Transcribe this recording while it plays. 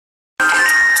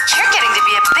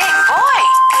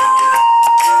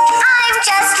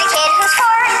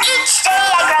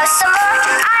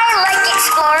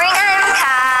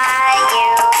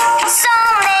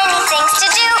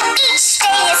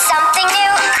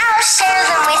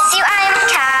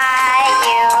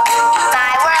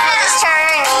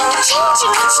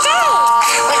changing each day.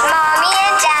 With Mommy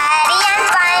and Daddy, I'm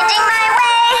finding my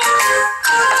way.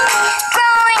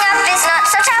 Growing up is not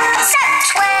so tough,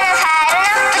 except when I've had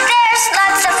enough. But there's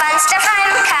lots of fun stuff.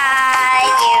 I'm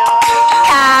Caillou.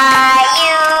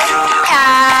 Caillou.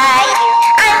 Caillou.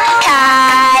 I'm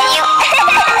Caillou.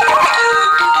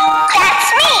 That's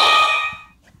me.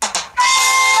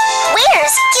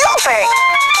 Where's Gilbert?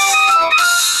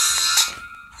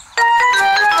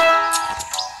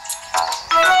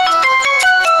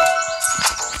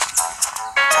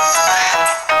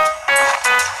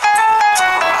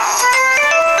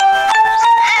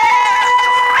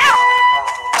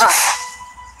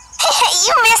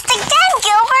 You missed again,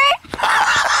 Gilbert.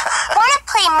 Want to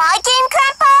play my game,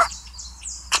 Grandpa?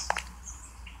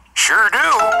 Sure do.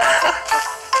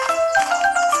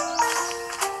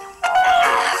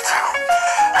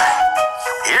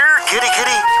 Here, kitty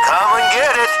kitty, come and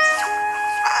get it.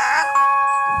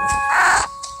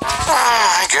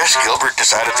 I guess Gilbert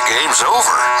decided the game's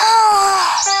over.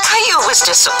 Caillou was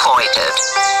disappointed.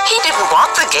 He didn't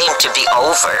want the game to be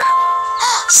over.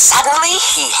 Suddenly,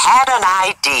 he had an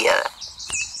idea.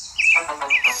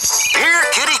 Here,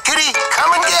 kitty kitty,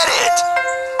 come and get it.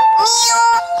 Meow.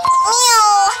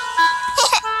 Meow.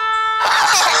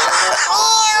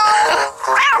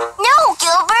 No,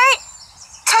 Gilbert.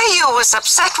 Caillou was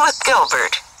upset with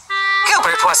Gilbert.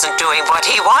 Gilbert wasn't doing what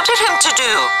he wanted him to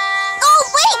do. Go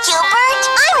away, Gilbert.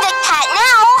 I'm the cat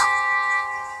now.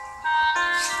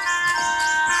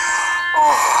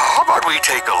 How about we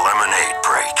take a lemonade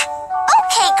break?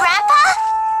 Okay, Grandpa.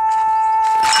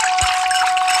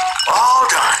 All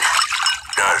done.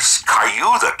 Does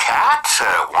Caillou the cat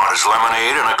want his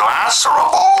lemonade in a glass or a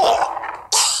bowl?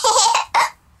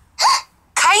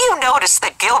 Caillou noticed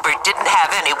that Gilbert didn't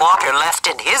have any water left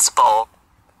in his bowl.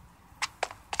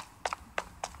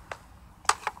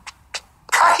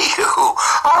 Caillou,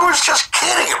 I was just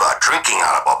kidding about drinking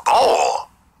out of a bowl.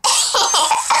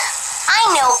 I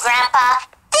know, Grandpa.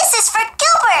 This is for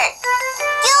Gilbert.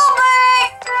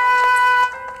 Gilbert!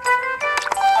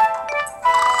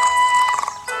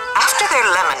 After their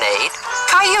lemonade,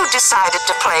 Caillou decided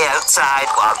to play outside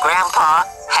while Grandpa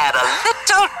had a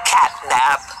little cat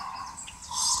nap.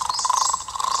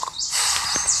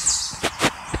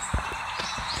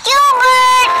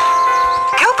 Gilbert!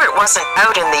 Gilbert wasn't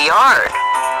out in the yard.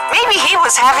 Maybe he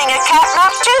was having a cat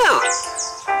nap too.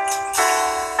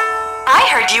 I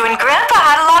heard you and Grandpa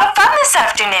had a lot of fun this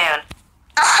afternoon.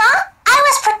 Uh-huh. I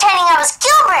was pretending I was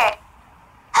Gilbert.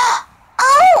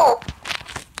 Oh!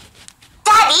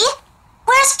 Daddy,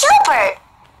 where's Gilbert?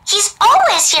 He's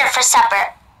always here for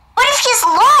supper. What if he's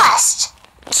lost?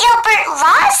 Gilbert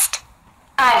lost?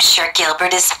 I'm sure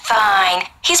Gilbert is fine.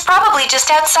 He's probably just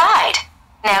outside.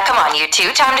 Now come on, you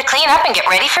two. Time to clean up and get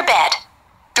ready for bed.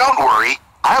 Don't worry.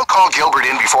 I'll call Gilbert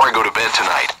in before I go to bed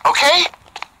tonight, okay?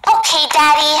 Okay,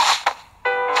 Daddy.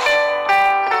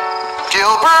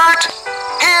 Gilbert!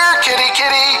 Here, kitty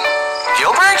kitty!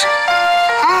 Gilbert?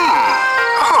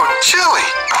 Oh, Chili.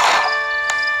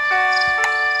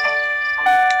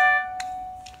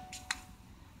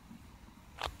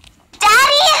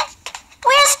 Daddy?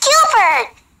 Where's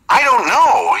Gilbert? I don't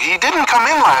know. He didn't come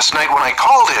in last night when I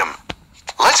called him.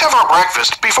 Let's have our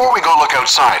breakfast before we go look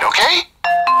outside, okay?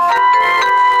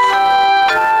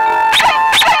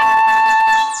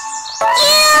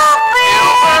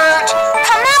 Gilbert!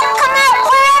 Come out,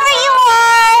 wherever you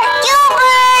are!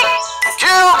 Gilbert!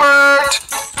 Gilbert!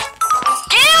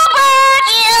 Gilbert!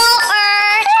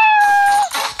 Gilbert!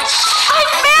 I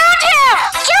found him!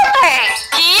 Gilbert!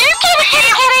 Here, kitty,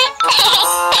 kitty, kitty!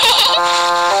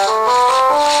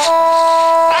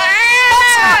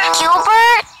 That's not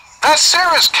Gilbert. That's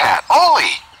Sarah's cat,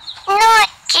 Ollie. Not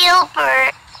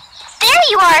Gilbert. There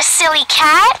you are, silly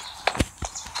cat.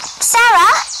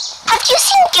 Sarah, have you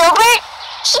seen Gilbert?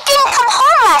 He didn't come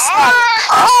home last night.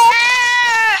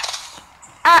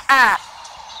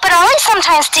 But Ollie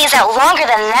sometimes stays out longer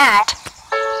than that.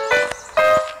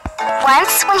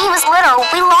 Once, when he was little,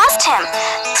 we lost him.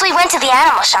 So we went to the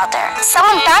animal shelter.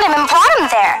 Someone found him and brought him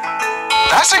there.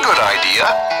 That's a good idea.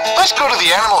 Let's go to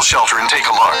the animal shelter and take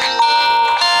a look.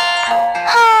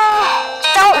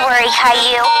 Don't worry,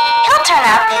 Caillou. He'll turn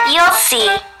up. You'll see.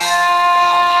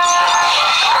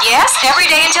 Yes, every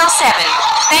day until 7.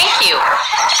 Thank you.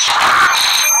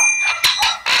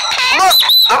 Look!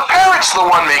 The parrot's the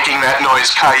one making that noise,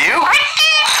 Caillou.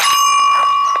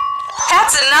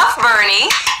 That's enough, Bernie.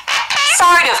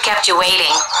 Sorry to have kept you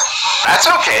waiting. That's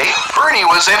okay. Bernie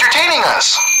was entertaining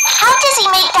us. How does he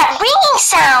make that ringing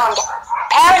sound?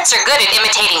 Parrots are good at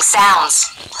imitating sounds.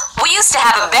 We used to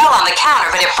have a bell on the counter,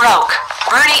 but it broke.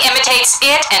 Bernie imitates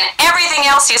it and everything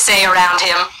else you say around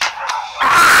him.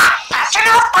 That's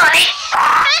enough, Bernie.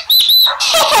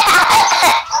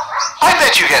 I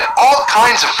bet you get all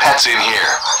kinds of pets in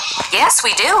here. Yes,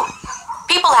 we do.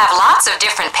 People have lots of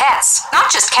different pets,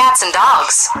 not just cats and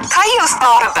dogs. Caillou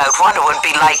thought about what it would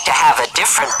be like to have a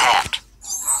different pet.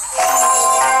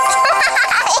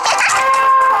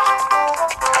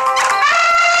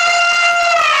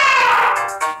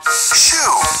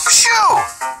 Shoo! Shoo!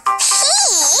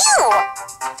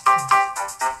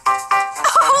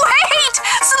 Wait!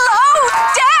 Slow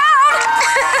down!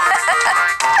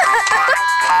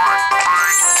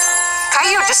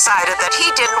 Caillou decided that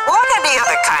he didn't want any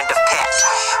other kind of pet.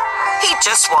 He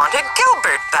just wanted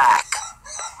Gilbert back.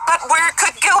 But where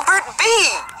could Gilbert be?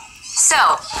 So,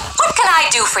 what can I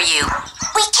do for you?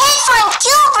 We can't find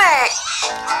Gilbert.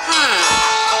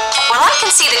 Well, I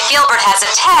can see that Gilbert has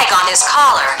a tag on his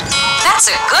collar. That's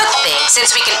a good thing,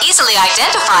 since we can easily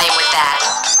identify him with that.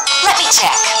 Let me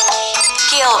check.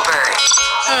 Gilbert.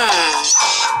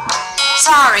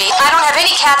 Sorry, I don't have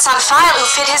any cats on file who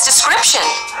fit his description.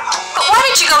 But why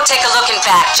don't you go take a look in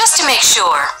back, just to make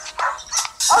sure?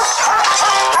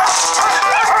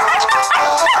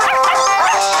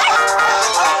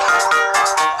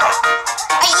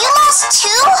 Are you lost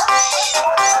too?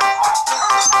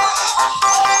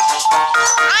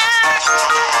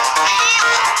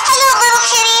 Hello, little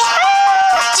kitty.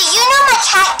 Do you know my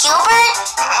cat Gilbert?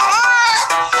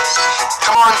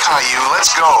 Come on, Caillou,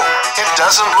 let's go. It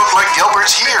doesn't look like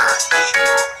Gilbert's here.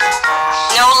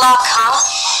 No luck, huh?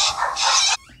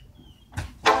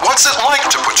 What's it like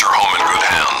to put your home in good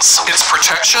hands? It's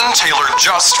protection tailored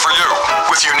just for you,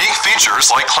 with unique features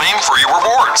like claim-free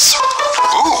rewards.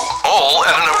 Ooh, all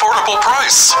at an affordable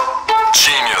price.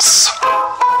 Genius.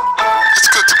 It's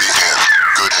good to be in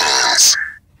good hands.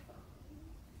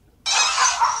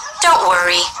 Don't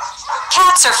worry.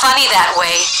 Cats are funny that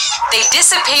way. They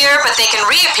disappear, but they can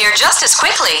reappear just as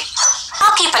quickly.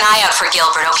 I'll keep an eye out for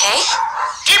Gilbert, okay?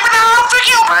 Keep an eye out for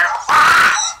Gilbert.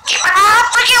 Keep an eye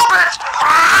out for Gilbert.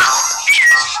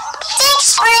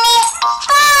 Thanks, Bernie.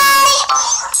 Bye.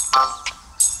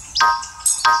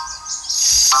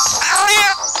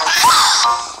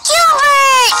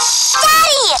 Gilbert!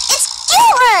 Daddy, it's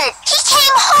Gilbert! He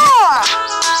came home!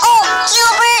 Oh,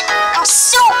 Gilbert, I'm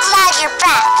so glad you're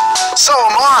back. So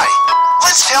am I.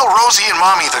 Let's tell Rosie and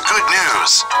Mommy the good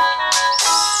news.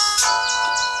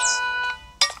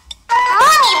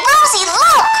 Mommy, Rosie,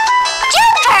 look!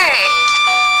 Gilbert!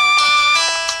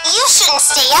 You shouldn't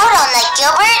stay out all night,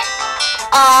 Gilbert.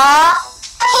 Aww.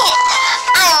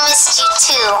 I missed you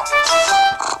too.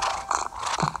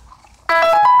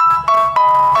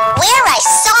 Where I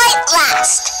saw it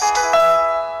last.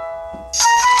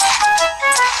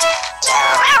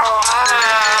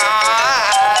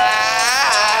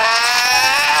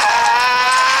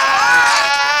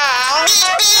 Beep,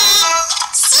 beep.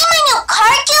 See my new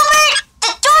car, Gilbert?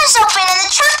 The door's open and the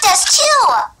truck does too.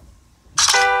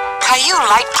 Caillou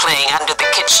liked playing under the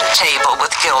kitchen table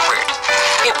with Gilbert.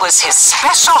 It was his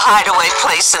special hideaway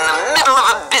place in the middle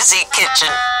of a busy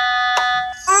kitchen.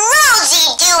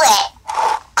 Rosie, do it.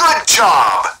 Good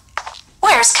job.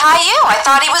 Where's Caillou? I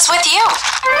thought he was with you.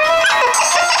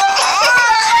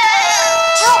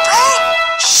 Gilbert,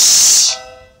 shh.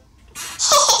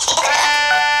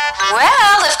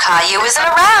 Well, if Caillou isn't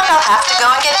around, I'll have to go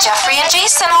and get Jeffrey and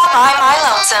Jason all by my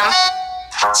lonesome.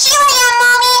 Here I am,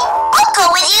 Mommy. I'll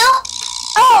go with you.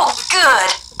 Oh, good.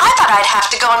 I thought I'd have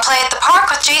to go and play at the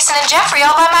park with Jason and Jeffrey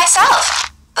all by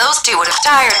myself. Those two would have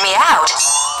tired me out.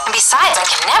 And besides, I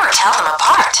can never tell them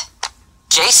apart.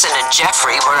 Jason and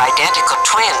Jeffrey were identical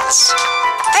twins.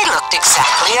 They looked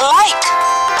exactly alike,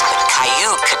 but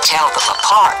Caillou could tell them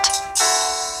apart.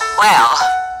 Well,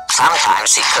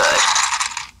 sometimes he could.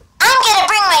 I'm gonna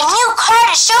bring my new car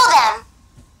to show them.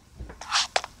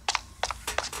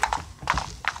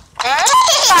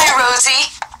 Bye, Rosie.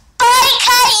 Bye,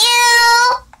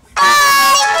 Caillou.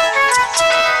 Bye.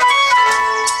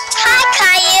 Hi,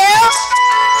 Caillou.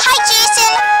 Hi,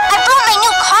 Jason. I brought my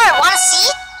new car. Wanna see?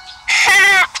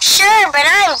 Sure, but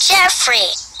I'm Jeffrey.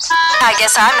 I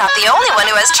guess I'm not the only one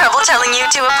who has trouble telling you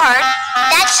two apart.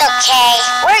 That's okay.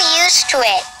 We're used to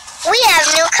it. We have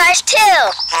new cars too.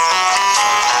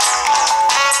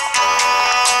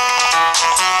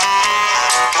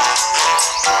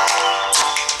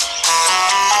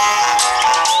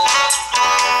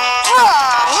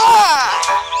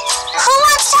 Who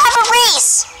wants to have a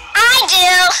race? I do.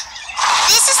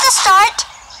 This is the start.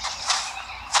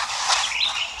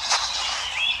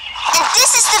 And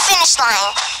this is the finish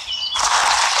line.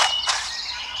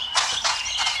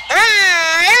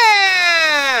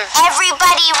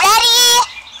 Everybody ready?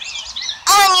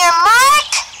 On your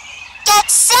mark, get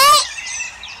set,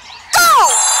 go!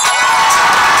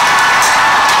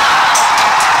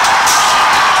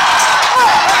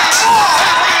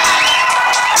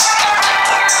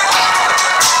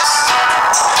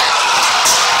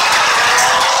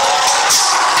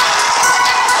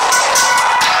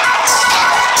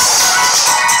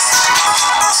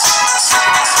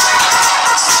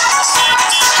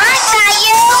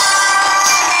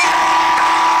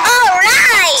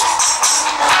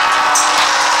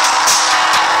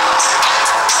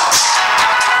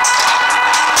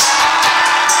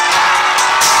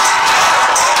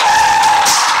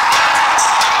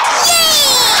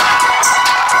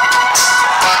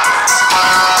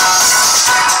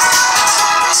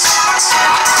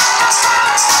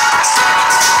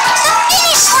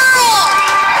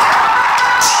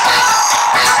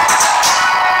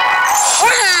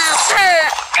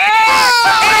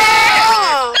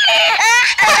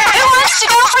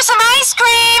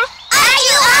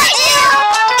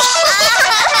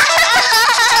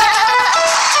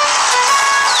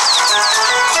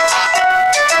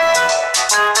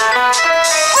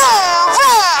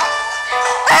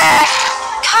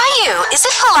 Caillou, is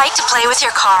it polite to play with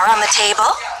your car on the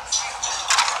table?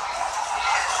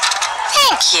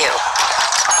 Thank you.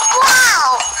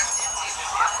 Wow!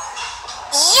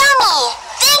 Yummy!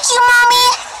 Thank you, Mommy!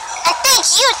 And thank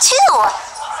you, too!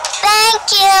 Thank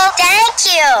you! Thank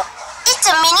you! It's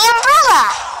a mini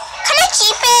umbrella! Can I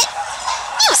keep it?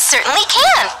 You certainly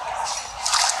can.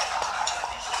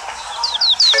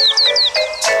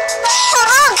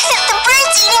 Look! The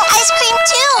bird's eating ice cream,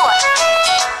 too!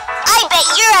 I bet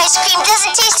your ice cream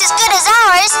doesn't taste as good as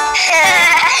ours!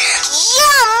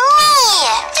 Yummy!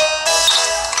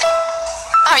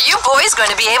 Are you boys going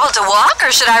to be able to walk,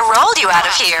 or should I roll you out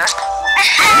of here?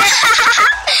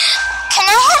 Can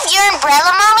I have your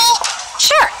umbrella, Mommy?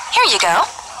 Sure, here you go.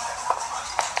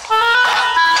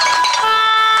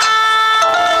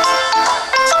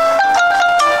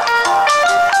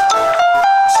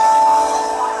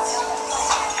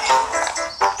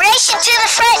 Race you to the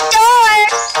front door.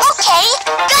 Okay,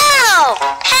 go!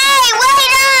 Hey,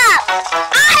 wait up!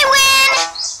 I win!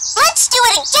 Let's do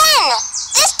it again.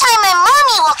 This time my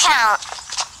Mommy will count.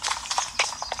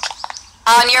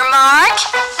 On your mark,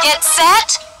 get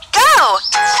set, go!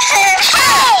 Hey!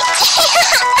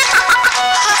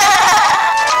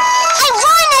 I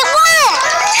won!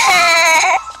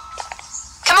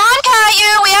 Come on,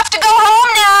 Caillou, we have to go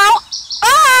home now.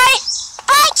 Bye!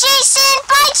 Bye, Jason.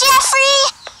 Bye, Jeffrey.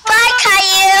 Bye,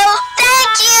 Caillou.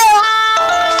 Thank you.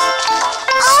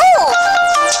 Oh!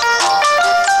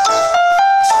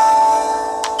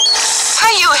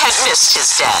 Caillou had missed his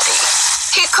daddy.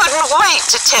 He couldn't wait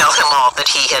to tell him all that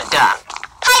he had done.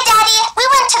 Hi, Daddy. We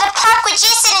went to the park with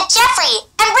Jason and Jeffrey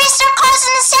and raced our cars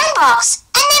in the sandbox.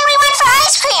 And then we went for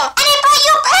ice cream, and I brought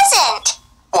you a present.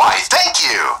 Why, thank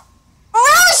you.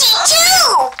 Rosie,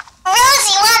 too!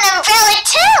 Rosie won an umbrella,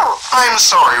 too! I'm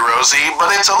sorry, Rosie,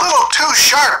 but it's a little too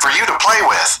sharp for you to play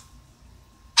with.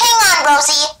 Hang on,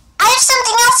 Rosie. I have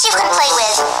something else you can play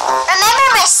with. Remember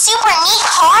my super neat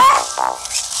car?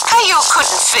 Caillou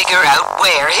couldn't figure out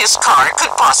where his car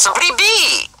could possibly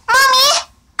be. Mommy,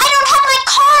 I don't have my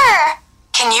car.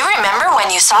 Can you remember when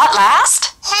you saw it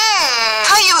last?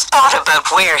 Caillou thought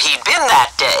about where he'd been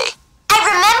that day. I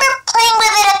remember playing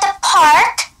with it at the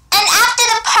park, and after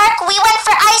the park we went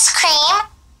for ice cream.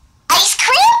 Ice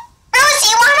cream?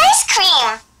 Rosie, want ice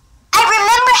cream? I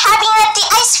remember having it at the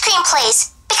ice cream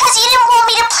place because you didn't want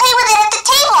me to play with it at the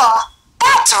table.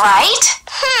 That's right.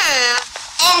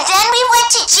 And then we went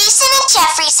to Jason and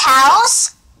Jeffrey's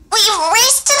house. We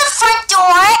raced to the front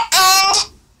door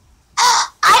and...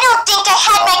 I don't think I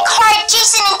had my car at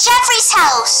Jason and Jeffrey's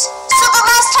house. So the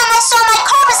last time I saw my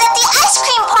car was at the ice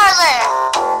cream parlor.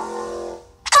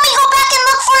 Can we go back and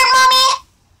look for it, Mommy?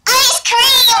 Ice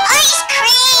cream! Ice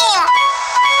cream!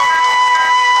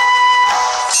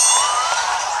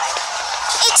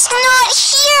 It's not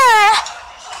here.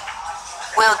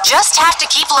 We'll just have to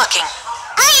keep looking.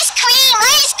 Ice cream!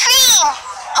 Ice cream!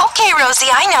 Okay, Rosie,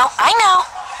 I know.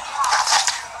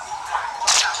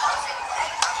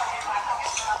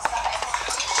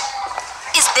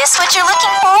 Is this what you're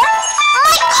looking for?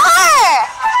 My car!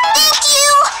 Thank you!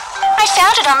 I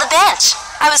found it on the bench.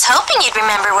 I was hoping you'd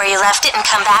remember where you left it and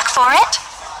come back for it.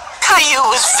 Caillou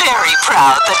was very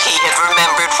proud that he had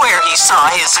remembered where he saw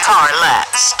his car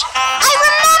last. I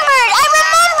remembered!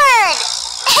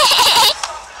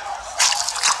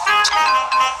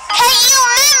 Caillou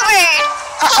remembered!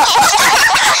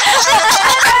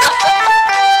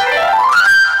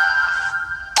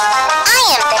 I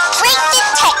am the great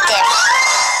detective.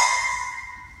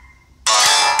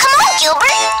 Come on,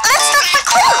 Gilbert. Let's look for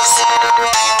clues.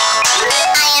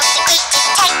 I am the great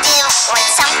detective. When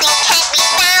something can't be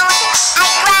found, I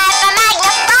grab a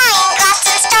magnifying glass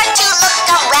and start to look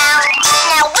around.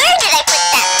 Now, where did I put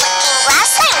that looking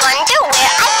glass? I wonder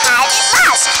where I had it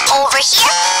last. Over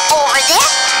here? Over there?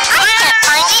 I can't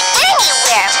find it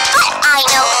anywhere. But I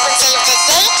know who can save the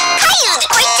day. Caillou, the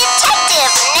great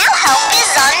detective. Now help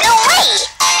is on the way.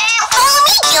 Follow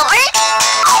me, Gilbert.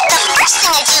 The first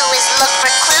thing I do is look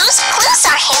for clues. Clues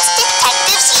are hints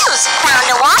detectives use. Found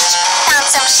a watch, found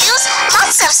some shoes,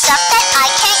 lots of stuff that I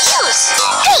can't use.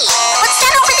 Hey, what's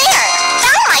that over there?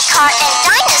 Found my car and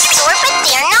dinosaur, but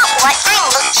they're not what I'm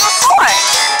looking for.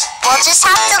 We'll just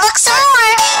have to look some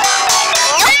more.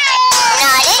 Nope,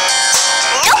 not it.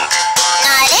 Nope,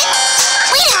 not it.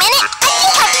 Wait a minute, I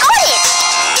think I've got it.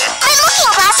 My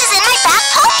looking glass is in my back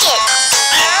pocket.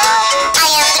 I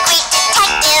am the great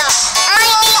detective. My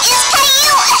name is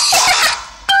Caillou.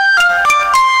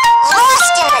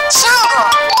 Lost in the jungle.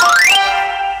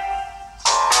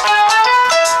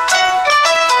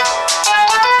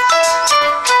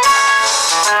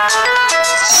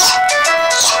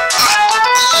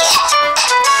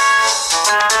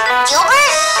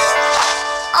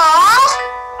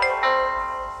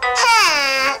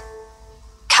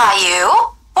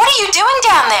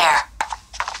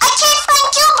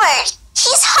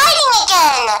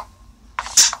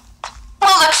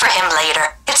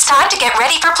 It's time to get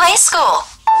ready for play school.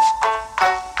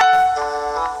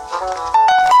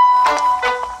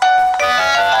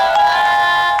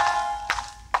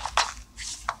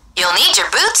 You'll need your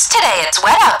boots today. It's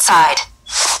wet outside.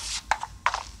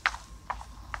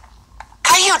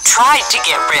 Caillou tried to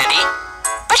get ready,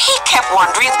 but he kept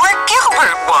wondering where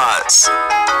Gilbert was.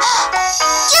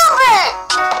 Gilbert!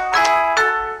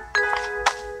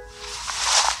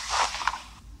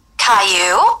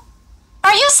 Caillou?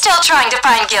 Are you still trying to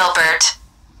find Gilbert?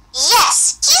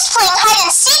 Yes, he's playing hide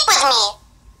and seek with me.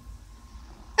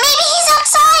 Maybe he's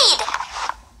outside.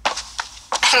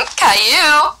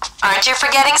 Caillou, aren't you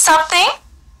forgetting something?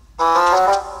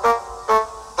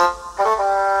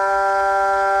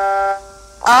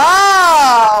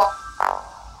 Oh.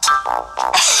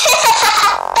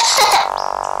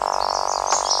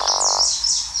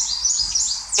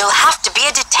 You'll have to be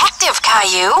a detective,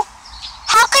 Caillou.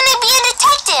 How can I be a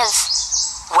detective?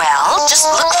 Well, just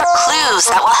look for clues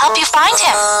that will help you find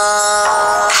him.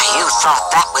 Caillou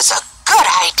thought that was a good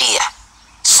idea,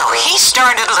 so he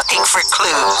started looking for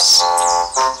clues.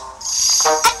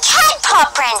 A cat paw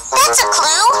print. That's a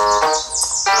clue.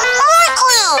 More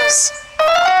clues.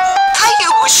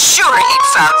 Caillou was sure he'd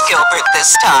found Gilbert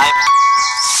this time.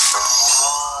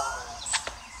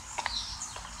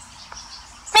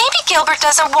 Maybe Gilbert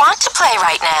doesn't want to play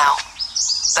right now.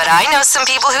 But I know some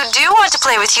people who do want to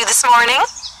play with you this morning.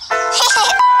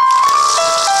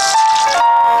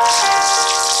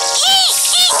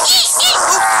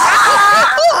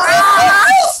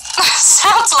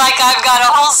 Sounds like I've got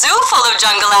a whole zoo full of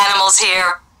jungle animals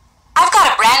here. I've got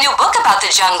a brand new book about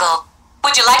the jungle.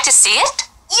 Would you like to see it?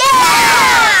 Yeah!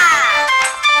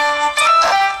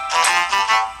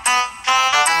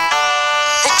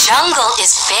 The jungle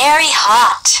is very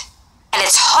hot, and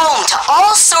it's home to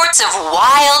all sorts of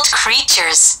wild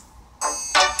creatures.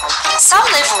 Some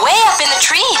live way up in the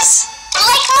trees.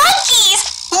 Like monkeys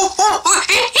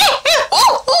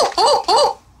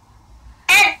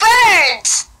and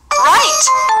birds. Right.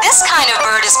 This kind of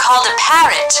bird is called a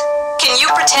parrot. Can you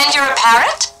pretend you're a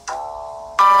parrot?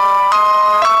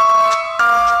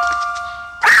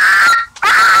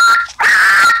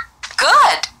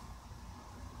 Good.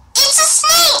 It's a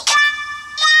snake.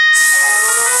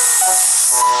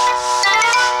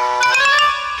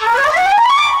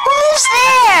 Who's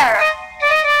there?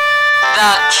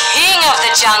 The king of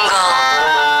the jungle.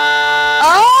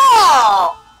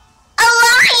 Oh, a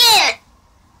lion.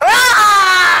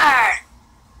 Roar!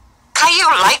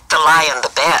 Caillou liked the lion the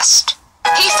best.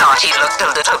 He thought he looked a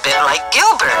little bit like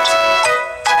Gilbert,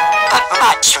 but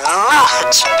much,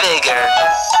 much bigger.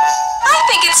 I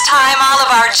think it's time all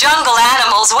of our jungle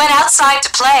animals went outside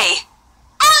to play.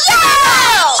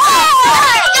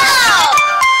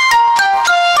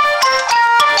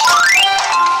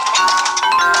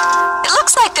 It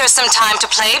looks like there's some time to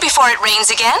play before it rains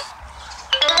again.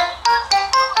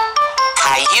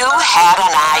 Caillou had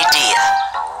an idea.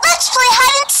 Let's play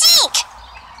hide and seek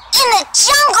in the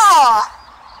jungle.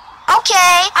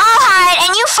 Okay, I'll hide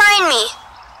and you find me.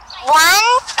 1,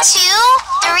 2,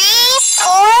 3,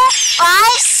 4,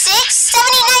 5, 6, 7,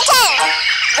 8, 9, 10.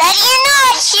 Ready or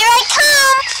not, here I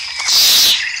come.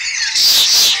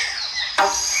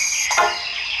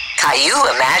 Caillou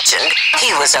imagined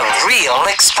he was a real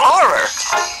explorer.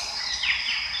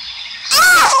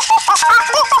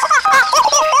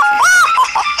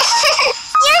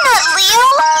 You're not Leo.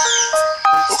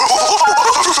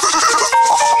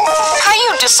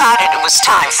 Caillou decided it was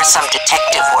time for some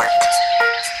detective work.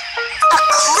 A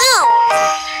clue.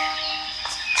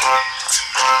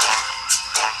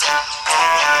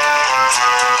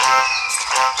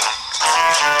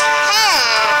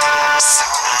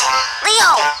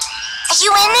 Leo, are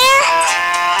you in there?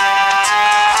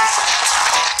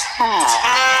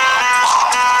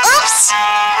 Oops!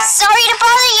 Sorry to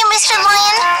bother you, Mr.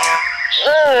 Lion.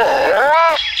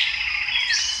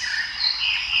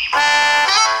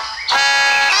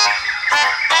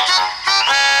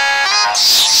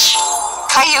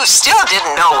 Caillou still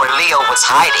didn't know where Leo was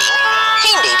hiding.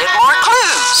 He needed more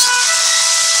clues.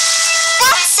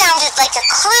 That sounded like a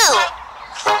clue.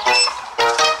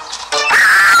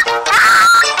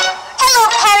 Hello,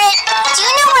 parrot. Do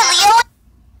you know where Leo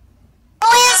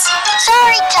is?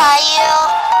 Sorry,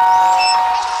 Caillou.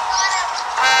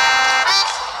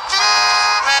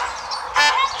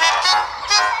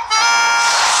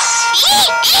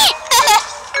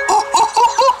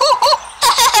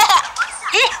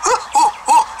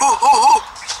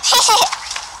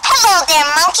 Hello there,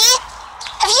 monkey.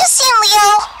 Have you seen Leo?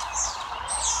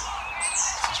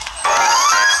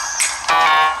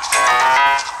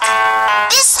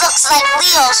 This looks like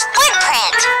Leo's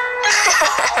footprint.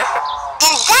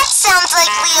 And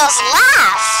like Leo's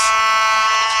laugh.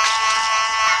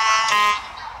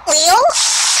 Leo?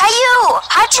 Caillou,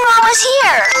 how'd you know I was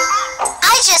here?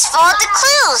 I just followed the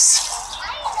clues.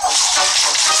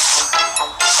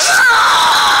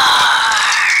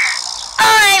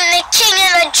 I'm the king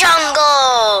of the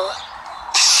jungle.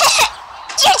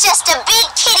 You're just a big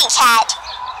kitty cat.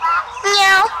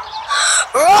 Meow.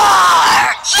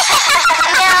 Roar!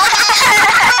 Meow.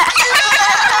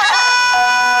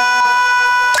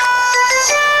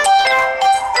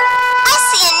 I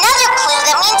see another clue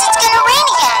that means it's gonna rain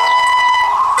again.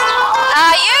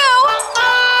 Caillou!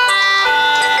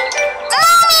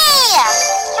 Mommy!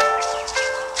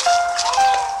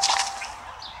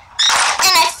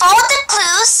 And I followed the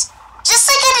clues, just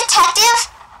like a detective,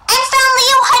 and found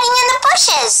Leo hiding in the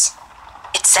bushes.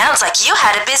 It sounds like you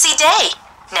had a busy day.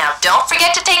 Now don't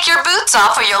forget to take your boots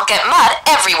off or you'll get mud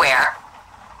everywhere.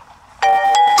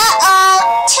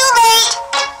 Uh-oh, too late.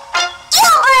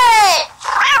 Gilbert!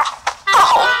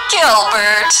 Oh,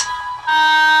 Gilbert.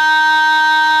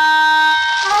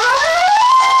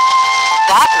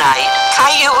 That night,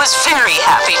 Caillou was very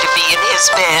happy to be in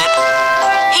his bed.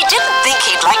 He didn't think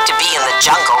he'd like to be in the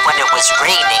jungle when it was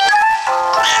raining.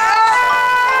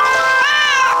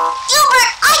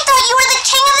 Gilbert, I thought you were the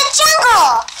king of the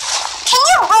jungle. Can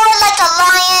you roar like a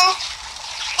lion?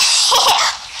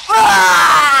 Roar!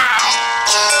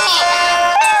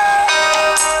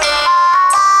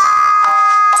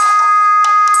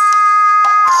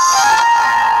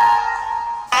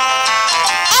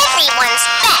 Everyone's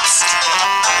best.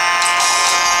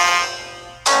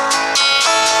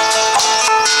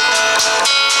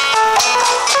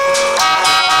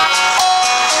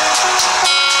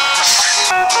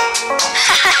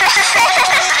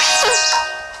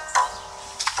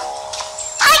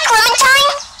 Hi,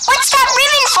 Clementine. What's that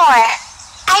ribbon for?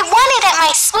 I won it at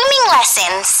my swimming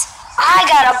lessons. I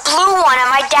got a blue one at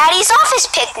my daddy's office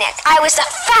picnic. I was the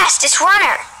fastest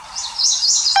runner.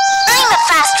 I'm a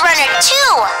fast runner,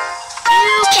 too.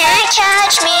 You can't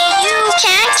catch me. You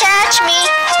can't catch me.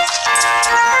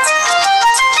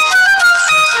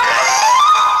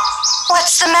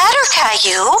 What's the matter,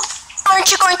 Caillou?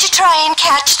 Aren't you going to try and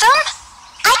catch them?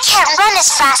 I can't run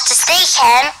as fast as they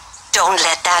can. Don't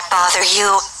let that bother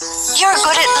you. You're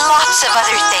good at lots of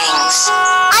other things.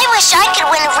 I wish I could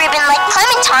win a ribbon like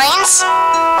Clementine's.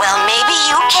 Well, maybe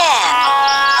you can.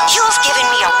 You've given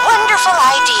me a wonderful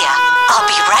idea. I'll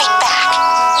be right back.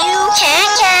 You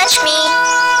can't catch me.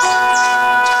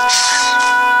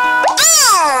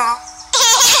 Boom!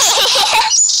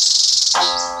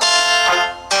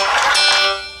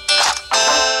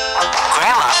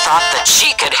 Grandma thought that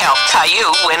she could help Caillou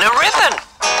win a ribbon.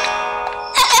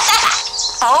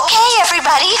 Okay,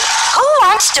 everybody. Who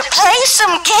wants to play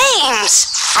some games?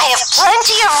 I have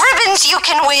plenty of ribbons you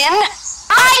can win.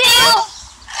 I do!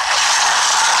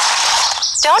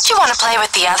 Don't you want to play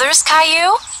with the others,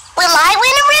 Caillou? Will I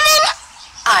win a ribbon?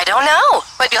 I don't know,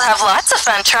 but you'll have lots of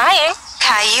fun trying.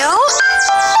 Caillou?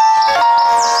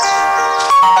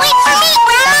 Wait for me,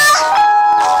 Grandma!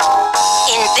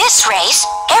 In this race,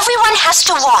 everyone has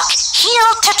to walk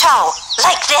heel to toe,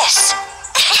 like this.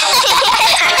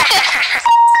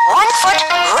 One foot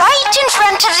right in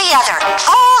front of the other,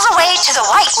 all the way to the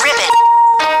white ribbon.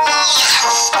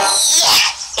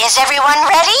 Is everyone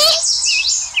ready?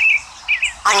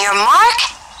 On your mark,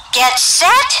 get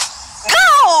set,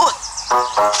 go!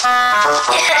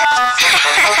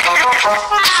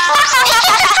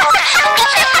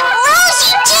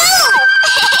 Rosie, too!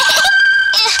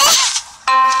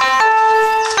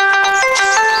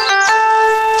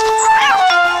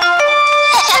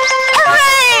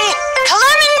 Hooray!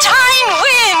 Clementine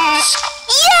wins!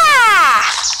 Yeah!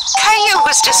 Caillou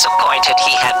was disappointed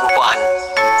he hadn't won,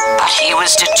 but he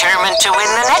was determined to win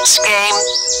the next game.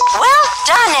 Well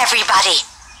done, everybody.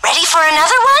 Ready for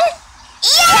another one?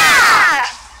 Yeah!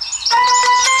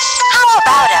 How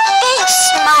about a big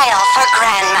smile for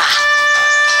Grandma?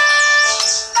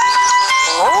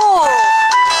 Oh,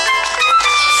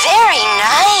 very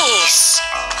nice.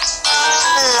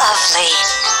 Lovely.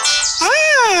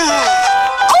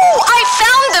 Oh, I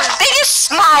found the biggest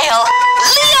smile.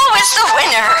 Leo is the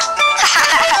winner.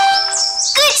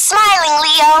 Good smiling,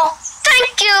 Leo.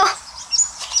 Thank you.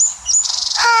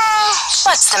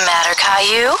 What's the matter,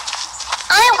 Caillou?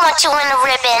 I want to win a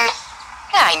ribbon.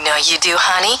 I know you do,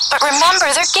 honey, but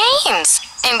remember, they're games,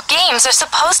 and games are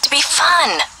supposed to be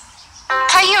fun.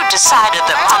 Caillou decided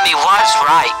that Mommy was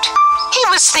right. He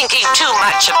was thinking too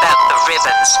much about the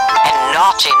ribbons and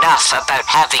not enough about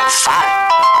having fun.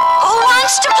 Who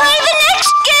wants to play the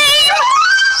next game?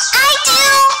 I do.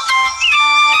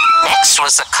 Next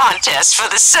was a contest for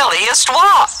the silliest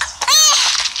walk.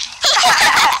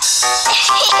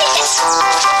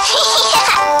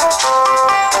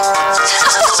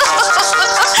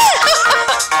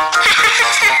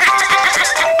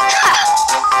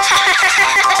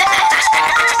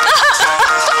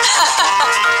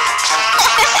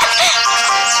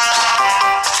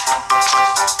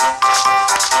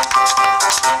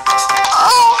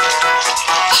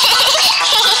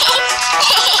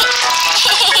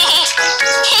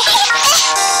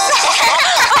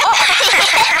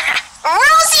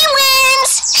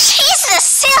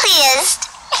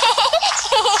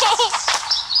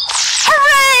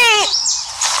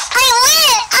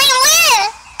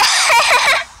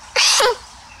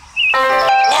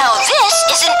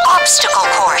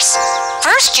 obstacle course.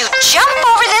 First, you jump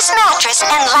over this mattress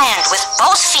and land with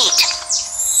both feet.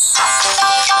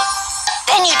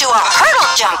 Then you do a hurdle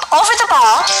jump over the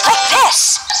ball like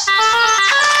this.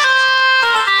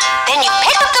 Then you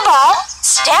pick up the ball,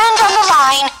 stand on the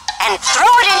line, and throw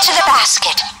it into the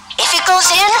basket. If it goes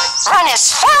in, run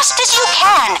as fast as you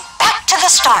can back to the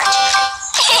start.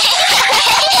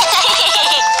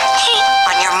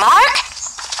 On your mark,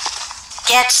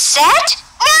 get set,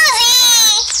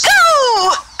 Rosie!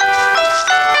 Go!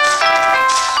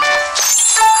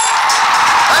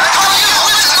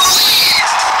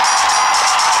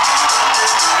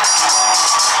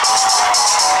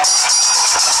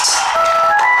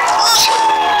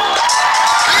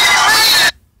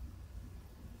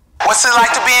 What's it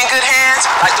like to be in good hands?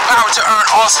 Like the power to earn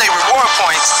Allstate reward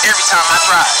points every time I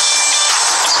drive.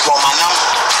 Want my number?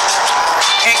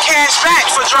 And cash back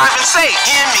for driving safe.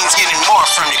 N means getting more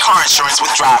from your car insurance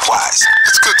with DriveWise.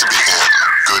 It's good to be in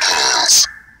good hands.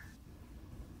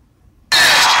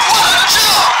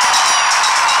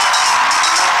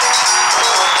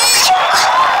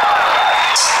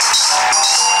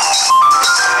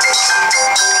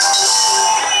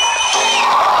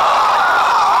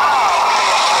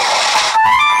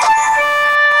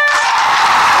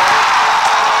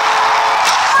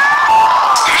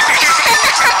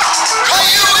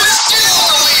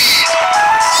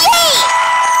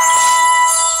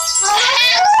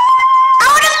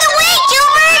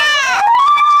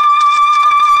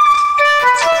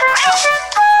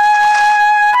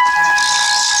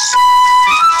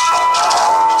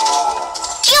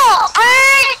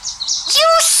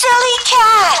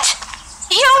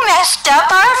 Up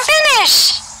our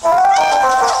finish.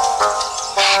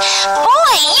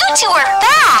 Boy, you two are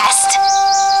fast.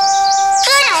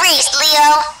 Good race,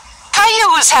 Leo.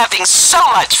 Caillou was having so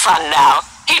much fun now,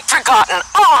 he'd forgotten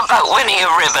all about winning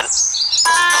a ribbon.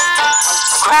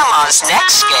 Grandma's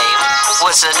next game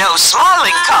was a no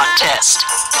smiling contest.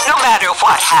 No matter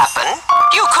what happened,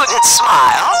 you couldn't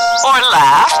smile, or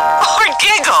laugh, or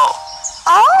giggle.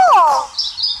 Oh.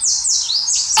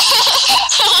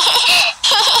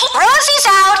 Rosie's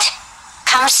out.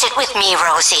 Come sit with me,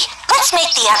 Rosie. Let's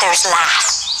make the others laugh.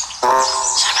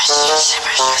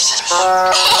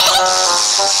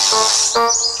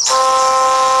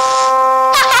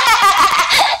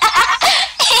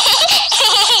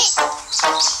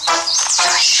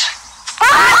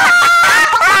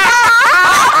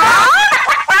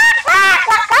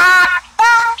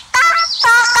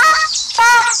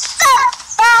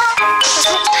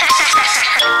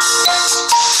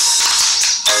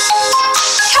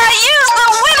 Caillou's the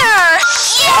winner!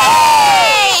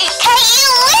 Yay!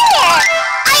 Caillou winner!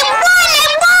 I won!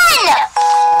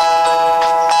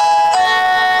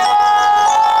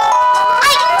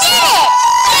 I did it!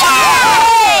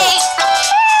 Yay!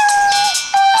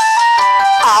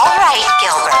 All right,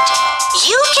 Gilbert.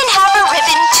 You can have a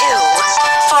ribbon too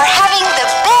for having the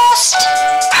best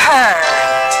purr.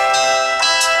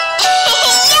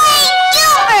 Yay,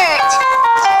 Gilbert!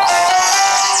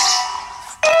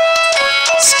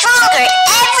 Stronger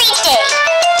every day.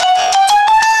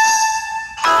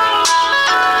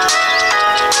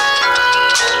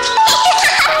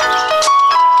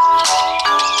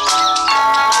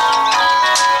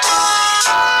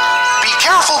 Be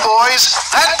careful, boys.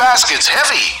 That basket's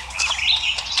heavy.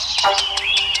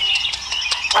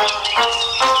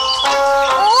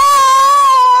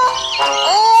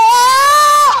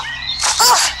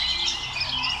 Oof.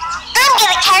 I'm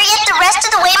gonna carry it the rest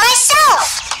of the way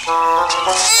myself.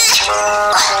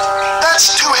 That's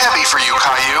too heavy for you,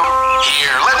 Caillou.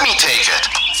 Here, let me take it.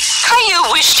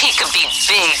 Caillou wished he could be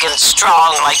big and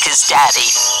strong like his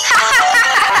daddy.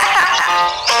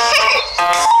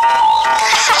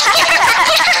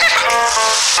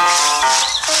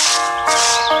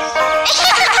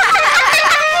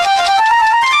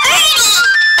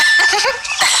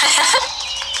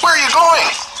 Where are you going?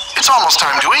 It's almost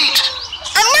time to eat.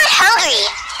 I'm not hungry.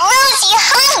 Rosie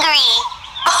hungry.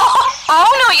 Oh,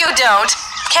 no, you don't.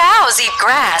 Cows eat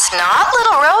grass, not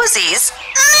little Rosies.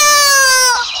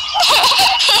 Moo!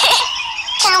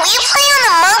 Can we play on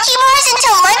the monkey bars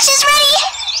until lunch is ready?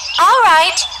 All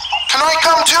right. Can I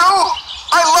come too?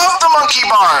 I love the monkey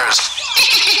bars.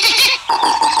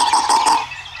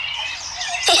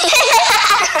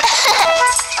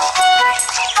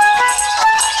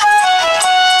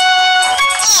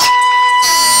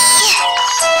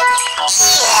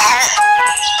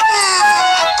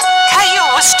 Caillou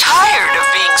was tired of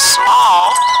being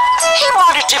small. He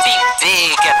wanted to be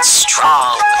big and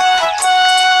strong.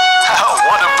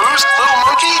 Want a boost, little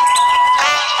monkey?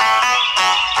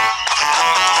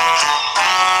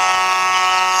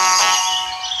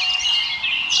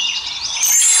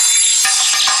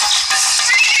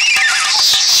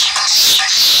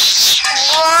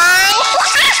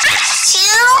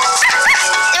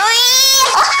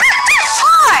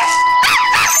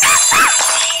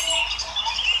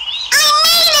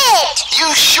 You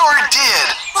sure did.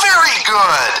 Very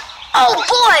good. Oh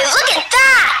boy, look at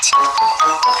that!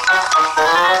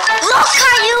 Look,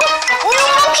 Caillou! New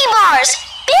monkey bars!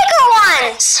 Bigger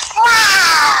ones!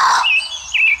 Wow!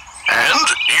 And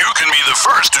you can be the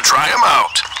first to try them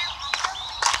out.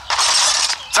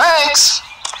 Thanks.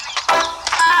 1,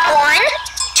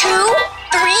 2,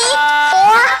 3,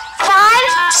 4,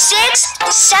 5, 6,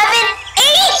 7,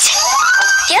 8!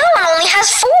 The other one only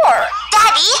has 4.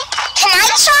 Daddy, can I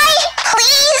try,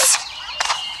 please?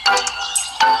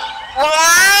 1,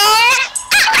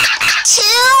 2,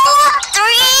 3,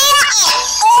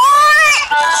 4.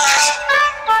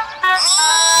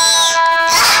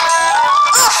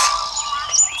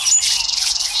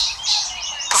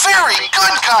 Very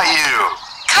good, Caillou.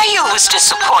 Caillou was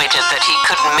disappointed that he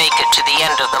couldn't make it to the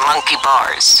end of the monkey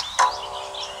bars.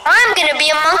 I'm gonna be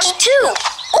a monkey too.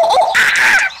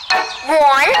 1,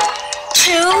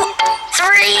 2,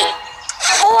 3,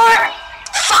 4,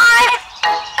 5.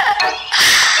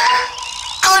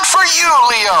 Good for you,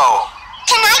 Leo.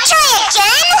 Can I try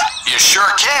again? You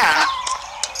sure can.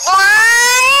 1,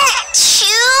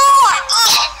 2,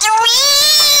 3,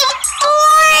 4.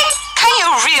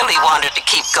 Caillou really wanted to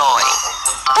keep going,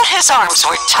 but his arms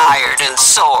were tired and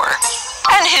sore,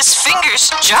 and his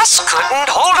fingers just couldn't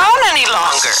hold on any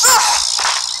longer.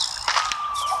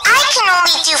 I can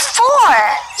only do 4.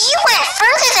 You went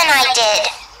further than I did.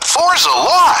 4's a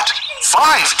lot.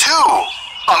 5, too.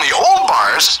 On the old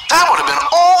bars, that would have been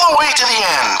all the way to the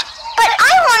end. But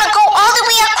I want to go all the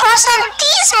way across on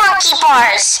these monkey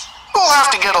bars. We'll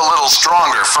have to get a little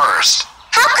stronger first.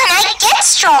 How can I get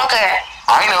stronger?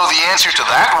 I know the answer to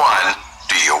that one.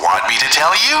 Do you want me to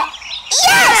tell you?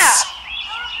 Yes!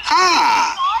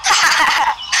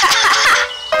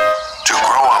 To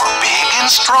grow up big and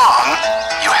strong,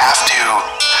 you have to...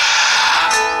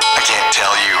 I can't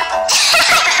tell you.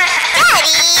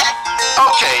 Daddy!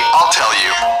 Okay, I'll tell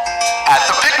you. At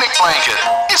the picnic blanket,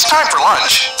 it's time for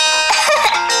lunch.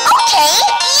 Okay,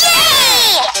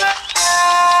 yay!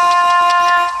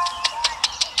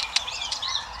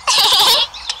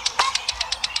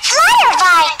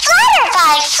 Flutterby,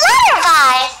 Flutterby,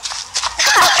 Flutterby!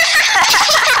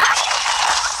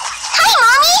 Hi,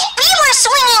 Mommy! We were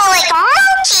swinging like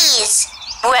monkeys!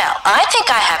 Well, I think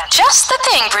I have just the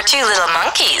thing for 2 little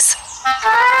monkeys.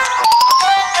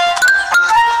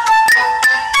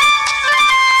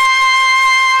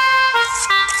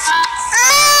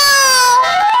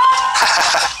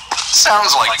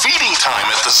 Sounds like feeding time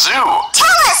at the zoo.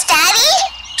 Tell us, Daddy!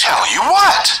 Tell you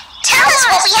what? Tell us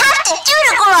what we have to do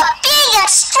to grow up big and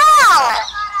strong!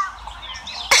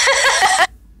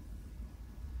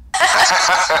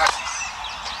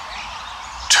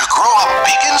 To grow up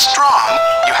big and strong,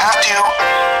 you have to...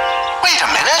 Wait a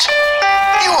minute.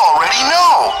 You already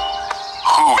know.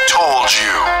 Who told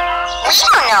you? We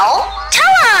don't know.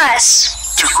 Tell us!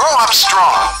 To grow up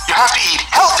strong, you have to eat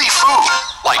healthy food,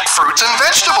 like fruits and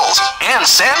vegetables, and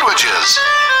sandwiches.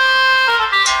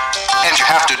 And you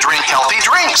have to drink healthy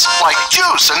drinks, like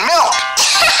juice and milk.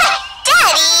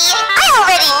 Daddy, I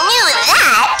already knew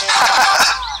that.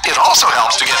 It also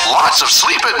helps to get lots of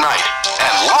sleep at night,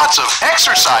 and lots of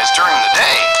exercise during the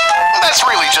day. That's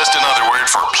really just another word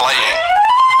for playing.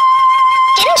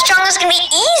 Getting strong is gonna be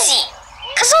easy,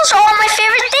 because those are all my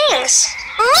favorite things.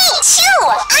 Me too!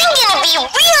 I'm gonna be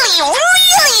really,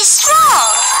 really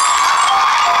strong!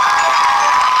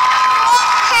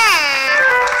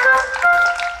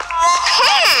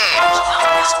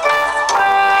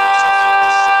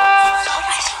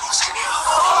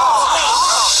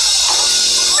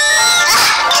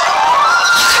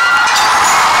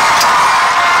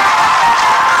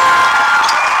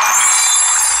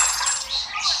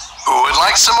 Who would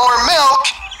like some more milk?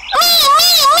 Me!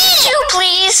 You,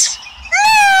 please!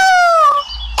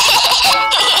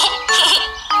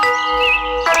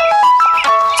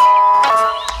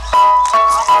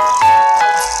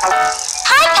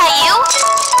 Hi, Caillou.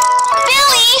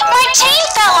 Billy, my chain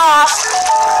fell off.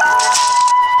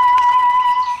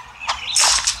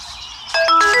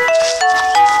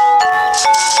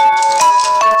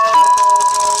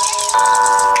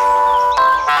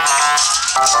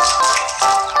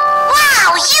 Wow,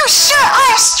 you sure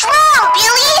are strong,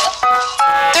 Billy!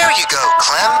 There you go,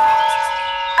 Clem.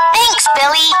 Thanks,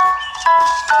 Billy.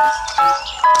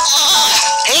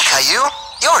 Hey, Caillou.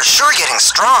 You're sure getting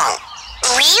strong.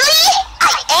 Really?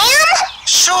 I am?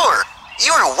 Sure.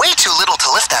 You were way too little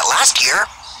to lift that last year.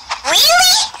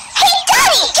 Really? Hey,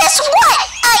 Daddy, guess what?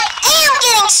 I am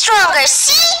getting stronger,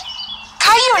 see?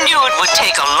 Caillou knew dude would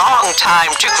take a long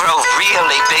time to grow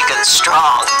really big and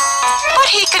strong. But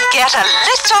he could get a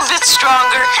little bit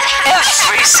stronger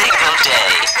every single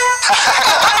day.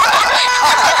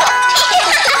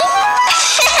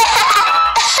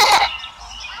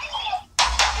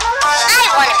 I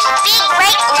want to be big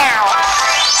right now.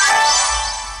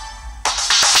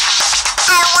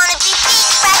 I want to be big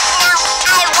right now.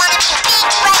 I want to be big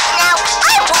right now.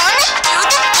 I want to do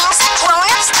the things that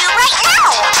grown-ups do right now.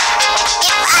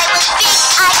 If I was big,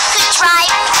 I could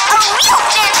drive a real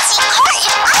fancy car.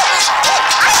 If I was big,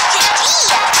 I could be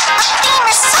a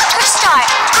famous soccer star.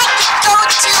 I could go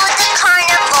to the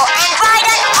carnival and ride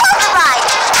on all the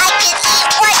rides. I could eat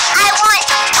what I want,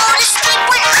 go to sleep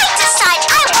when I decide.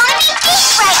 I want to be big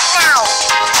right now.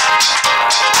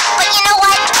 But you know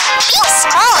what? Being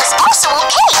small is also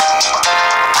okay.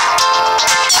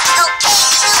 It's okay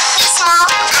to be small.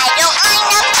 I don't mind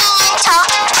not being tall.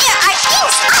 There are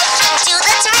things I can do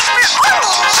that's meant for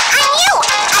only me and you.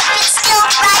 I can still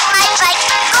ride my bike,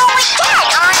 go with Dad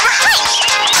on a hike.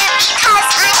 And because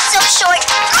I'm so short,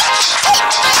 I can fit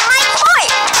in my fort.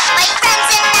 My friends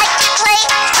and I can play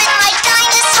with my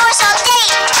dinosaurs all day.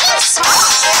 Being small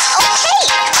is okay.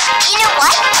 You know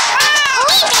what?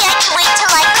 Maybe I can wait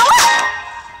till I grow up.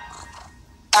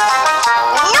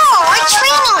 No more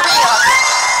training wheels.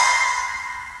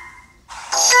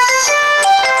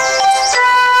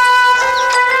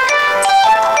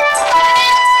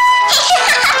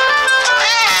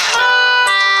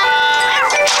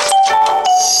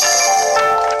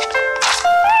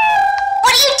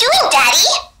 What are you doing, Daddy?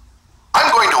 I'm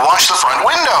going to wash the front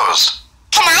windows.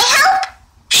 Can I help?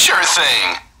 Sure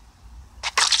thing.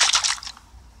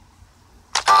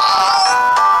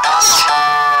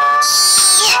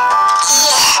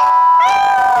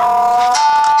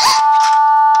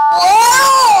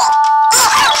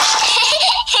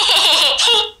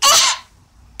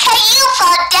 Caillou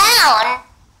fall down.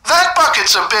 That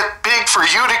bucket's a bit big for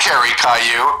you to carry,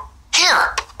 Caillou.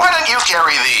 Here, why don't you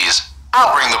carry these?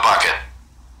 I'll bring the bucket.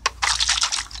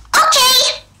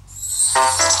 Okay.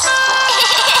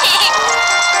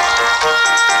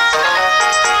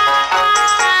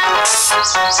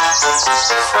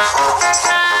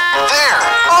 There,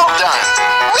 all done.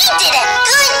 We did a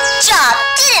good job,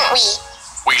 didn't we?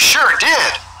 We sure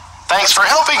did. Thanks for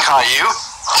helping, Caillou.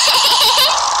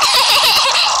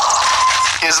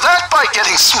 Is that bike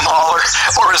getting smaller,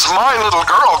 or is my little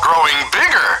girl growing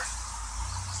bigger?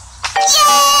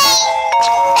 Yay!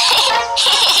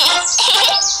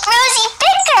 Rosie,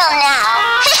 big girl now.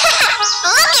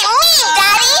 Look at me,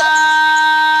 Daddy.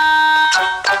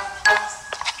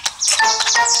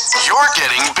 You're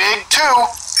getting big, too.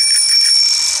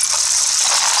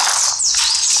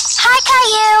 Hi,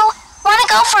 Caillou. Want to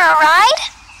go for a ride?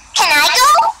 Can I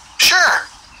go? Sure.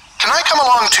 Can I come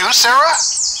along too, Sarah?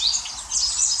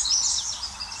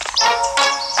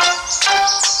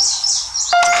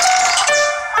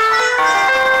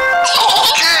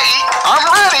 Okay, I'm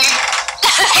ready.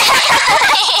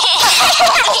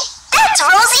 That's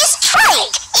Rosie's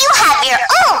trike. You have your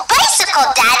own bicycle,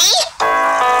 Daddy.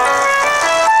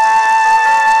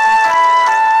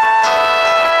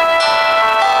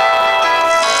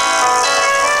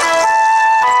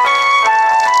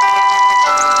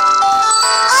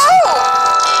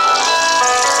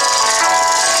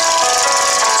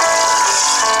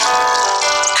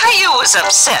 Caillou was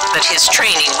upset that his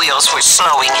training wheels were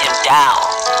slowing him down.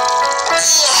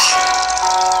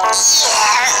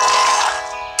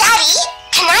 Daddy,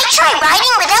 can I try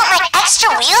riding without my extra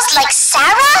wheels like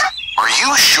Sarah? Are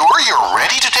you sure you're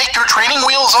ready to take your training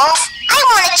wheels off? I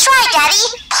want to try, Daddy.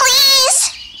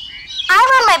 Please? I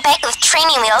rode my bike with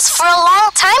training wheels for a long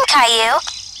time, Caillou.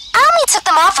 I only took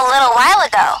them off a little while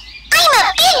ago. I'm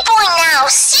a big boy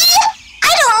now, see?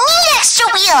 I don't need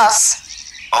extra wheels.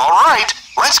 All right,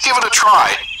 let's give it a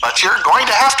try. But you're going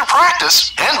to have to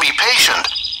practice and be patient.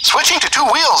 Switching to two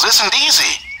wheels isn't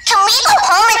easy. Can we go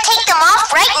home and take them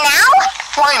off right now?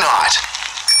 Why not?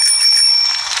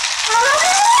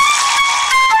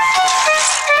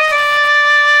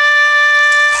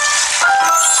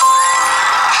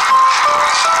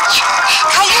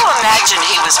 Caillou imagined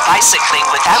he was bicycling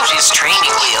without his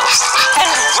training wheels and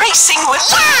racing with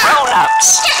the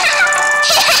grown-ups.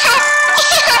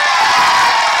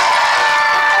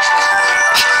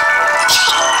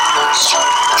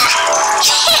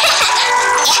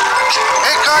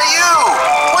 Hey, Caillou!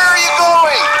 Where are you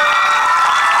going?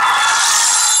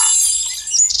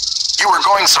 You were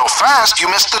going so fast you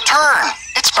missed the turn.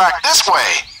 It's back this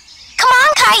way. Come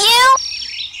on, Caillou.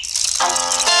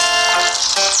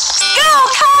 Go,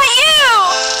 Caillou!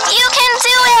 You can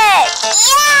do it!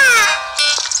 Yeah!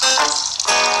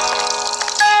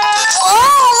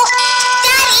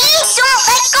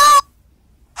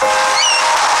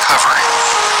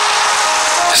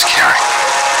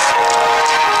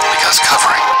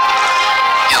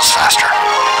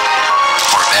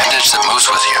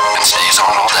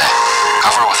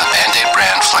 Cover with a Band-Aid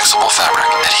brand flexible fabric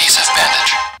adhesive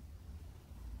bandage.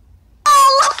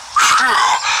 Oh,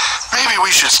 Maybe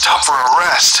we should stop for a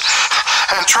rest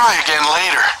and try again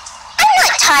later. I'm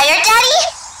not tired, Daddy.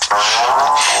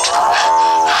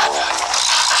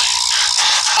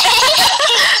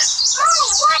 Mommy,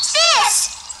 watch this.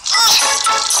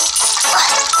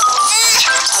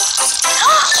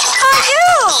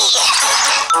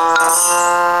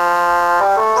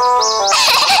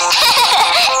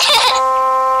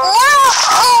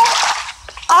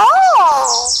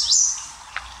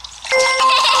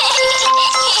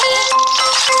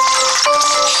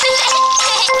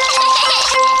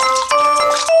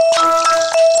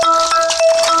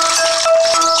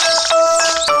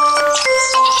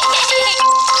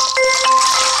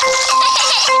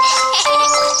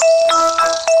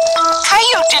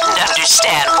 Caillou didn't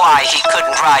understand why he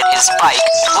couldn't ride his bike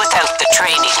without the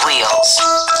training wheels.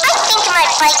 I think my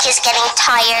bike is getting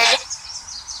tired.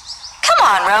 Come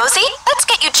on, Rosie. Let's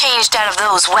get you changed out of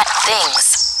those wet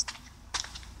things.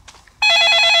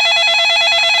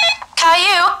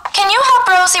 Caillou, can you help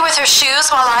Rosie with her shoes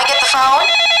while I get the phone?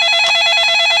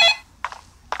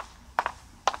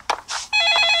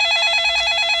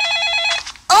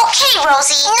 Okay,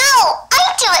 Rosie. No,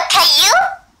 I do it, Caillou.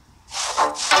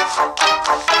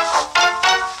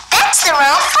 That's the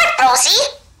wrong foot, Rosie.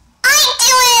 I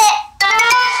do it.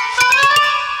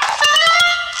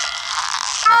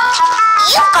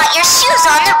 You've got your shoes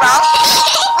on the wrong feet.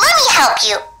 Let me help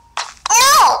you.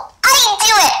 No, I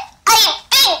do it. I'm a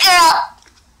big girl.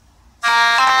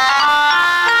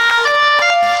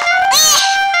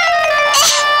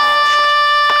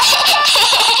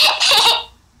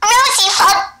 Rosie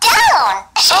fell down.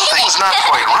 Something's not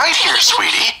quite right here,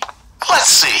 sweetie. Let's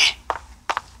see.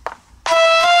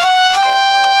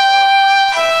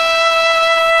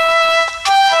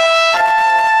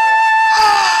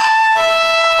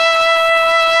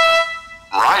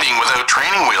 Riding without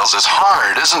training wheels is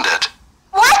hard, isn't it?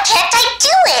 Why can't I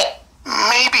do it?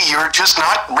 Maybe you're just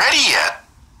not ready yet.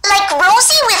 Like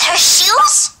Rosie with her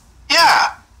shoes?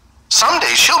 Yeah.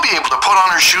 Someday she'll be able to put on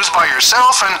her shoes by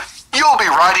herself and you'll be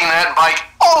riding that bike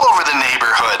all over the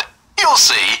neighborhood. You'll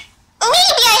see.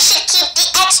 Maybe I should keep the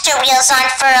extra wheels on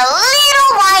for a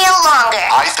little while longer.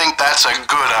 I think that's a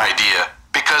good idea.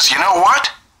 Because you know what?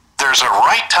 There's a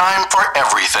right time for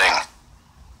everything.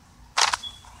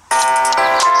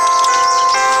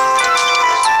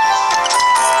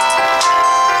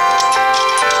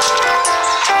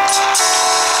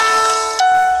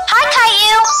 Hi,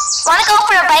 Caillou. Want to go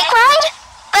for a bike ride?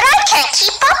 But I can't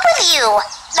keep up with you.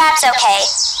 That's okay.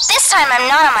 This time I'm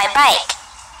not on my bike.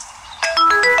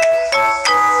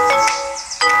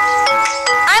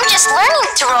 I'm just learning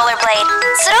to rollerblade,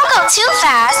 so don't go too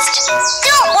fast.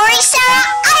 Don't worry, Sarah.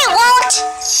 I won't.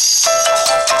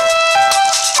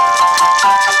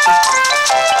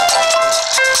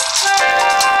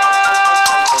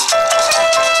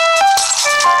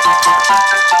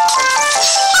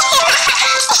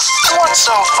 What's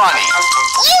so funny?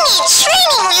 You need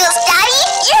training wheels, Daddy.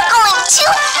 You're going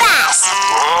too fast.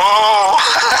 Oh,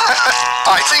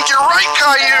 I think you're right,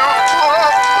 Caillou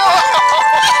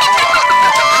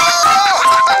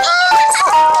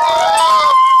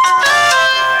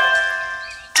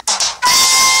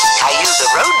the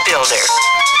road builder.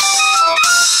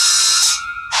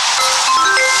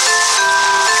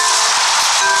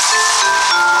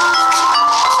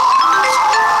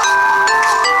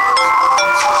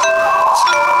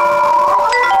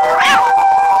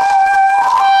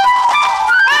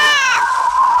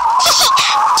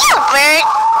 Gilbert!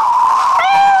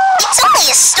 It's only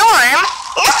a storm.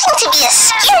 Nothing to be a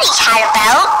scaredy cat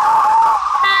about.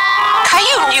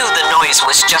 Caillou knew the noise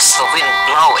was just the wind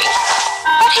blowing,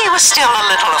 but he was still a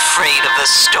little afraid of the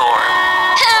storm.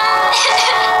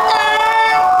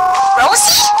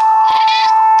 Rosie?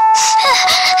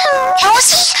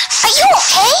 Rosie, are you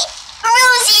okay?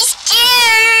 Rosie's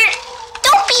scared.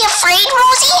 Don't be afraid,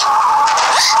 Rosie.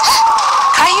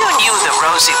 Caillou knew that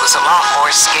Rosie was a lot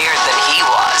more scared than he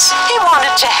was. He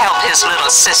wanted to help his little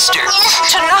sister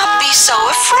to not be so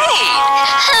afraid.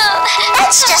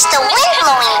 That's just the wind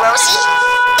blowing, Rosie.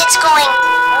 It's going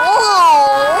woo,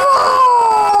 woo, woo.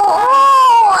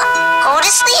 Go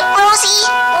to sleep, Rosie.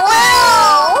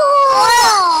 Woo,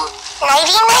 woo.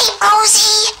 Nighty-night,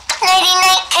 Rosie.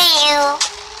 Nighty-night, Caillou.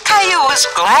 Caillou was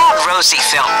glad Rosie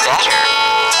felt better.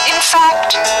 In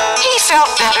fact, he felt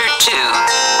better too.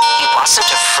 He wasn't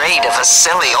afraid of a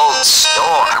silly old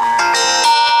storm.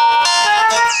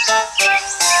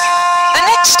 The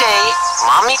next day,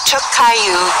 Mommy took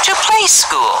Caillou to play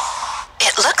school.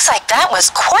 It looks like that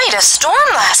was quite a storm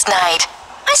last night.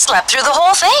 I slept through the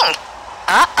whole thing.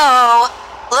 Uh-oh.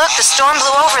 Look, the storm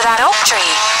blew over that oak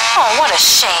tree. Oh, what a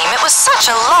shame. It was such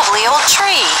a lovely old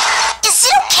tree. Is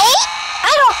it okay?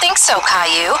 I don't think so,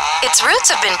 Caillou. Its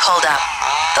roots have been pulled up.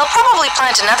 They'll probably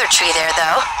plant another tree there,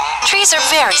 though. Trees are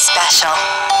very special.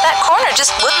 That corner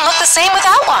just wouldn't look the same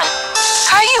without one.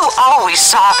 Caillou always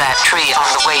saw that tree on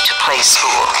the way to play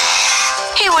school.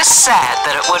 He was sad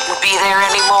that it wouldn't be there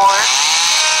anymore.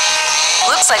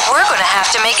 Looks like we're going to have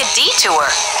to make a detour.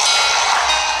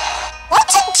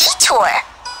 What's a detour?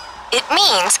 It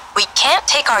means we can't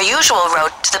take our usual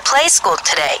road to the play school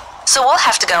today, so we'll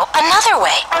have to go another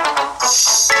way.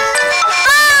 Bye!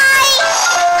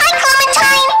 Hi,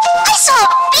 Clementine! I saw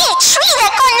a big tree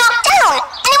that got knocked down,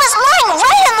 and it was lying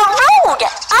right on the road.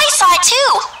 I saw it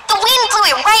too. The wind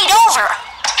blew it right over.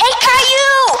 Hey,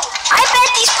 Caillou! I bet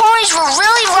these ponies were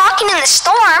really rocking in the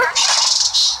storm.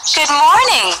 Good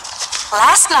morning.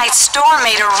 Last night's storm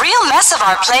made a real mess of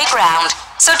our playground,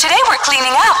 so today we're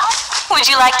cleaning up. Would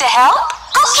you like to help?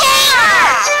 Okay!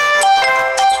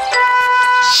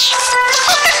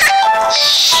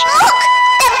 Look!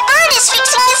 That bird is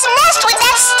fixing his nest with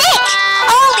that stick.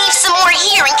 I'll leave some more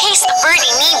here in case the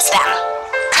birdie needs them.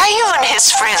 Caillou and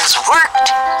his friends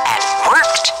worked and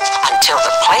worked until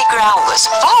the playground was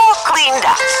all cleaned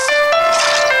up.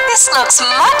 This looks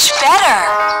much better.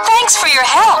 Thanks for your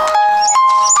help.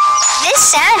 This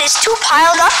sand is too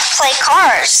piled up to play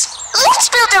cars. Let's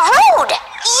build a road.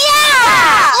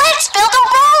 Yeah! Let's build a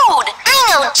road. I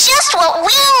know just what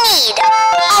we need.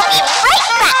 I'll be right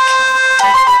back.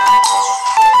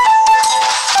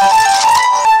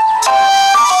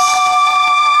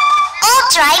 I'll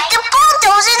drive the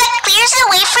bulldozer that clears the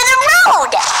way for the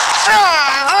road. Vroom,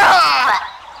 vroom.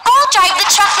 I'll drive the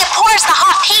truck that pours the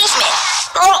hot pavement.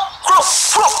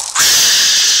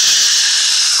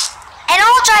 And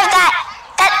I'll drive that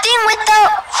thing with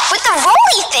the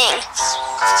rolly thing.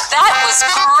 That was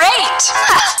great.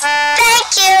 Thank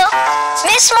you.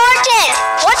 Miss Martin,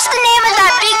 what's the name of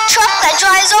that big truck that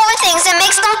drives over things and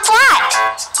makes them flat?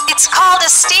 It's called a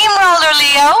steamroller,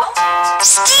 Leo.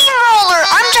 Steamroller.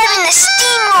 I'm driving the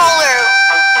steamroller.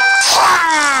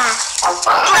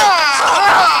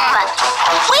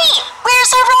 Wait,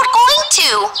 where's our road going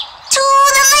to? To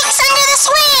the lakes under the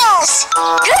swales.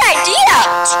 Good idea.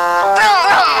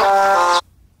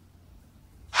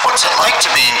 What's it like to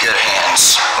be in good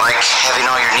hands? Like having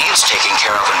all your needs taken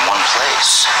care of in one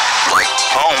place. Like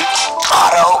home,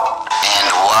 auto,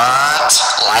 and what?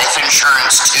 Life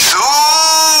insurance too?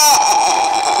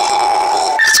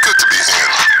 It's good to be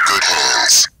in good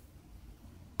hands.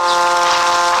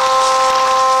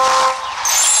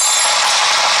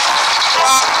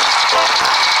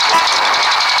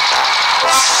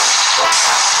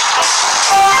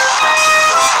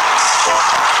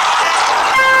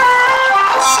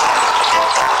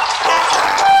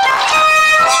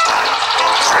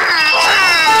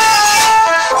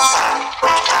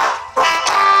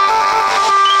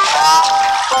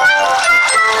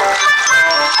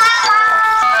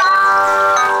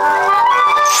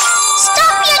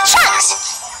 Stop your trucks!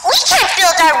 We can't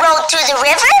build our road through the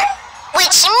river,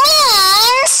 which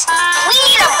means we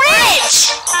need a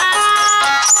bridge.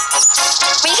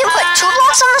 We can put 2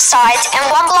 blocks on the sides and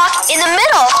 1 block in the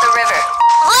middle of the river.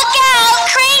 Look out!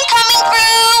 Crane coming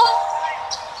through!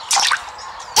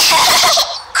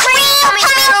 Crane coming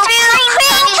through!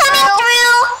 Crane coming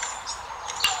through!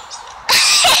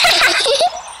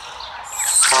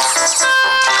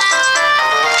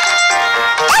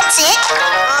 That's it.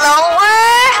 Lower,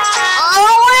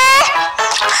 lower.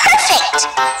 Perfect.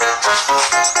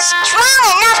 Strong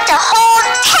enough to hold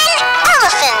 10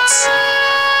 elephants.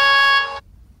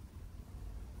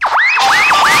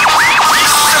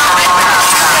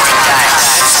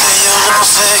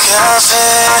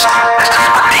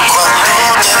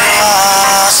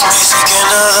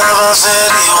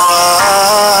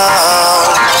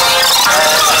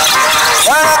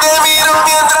 Ya te miro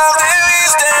mientras te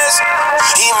vistes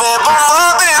y me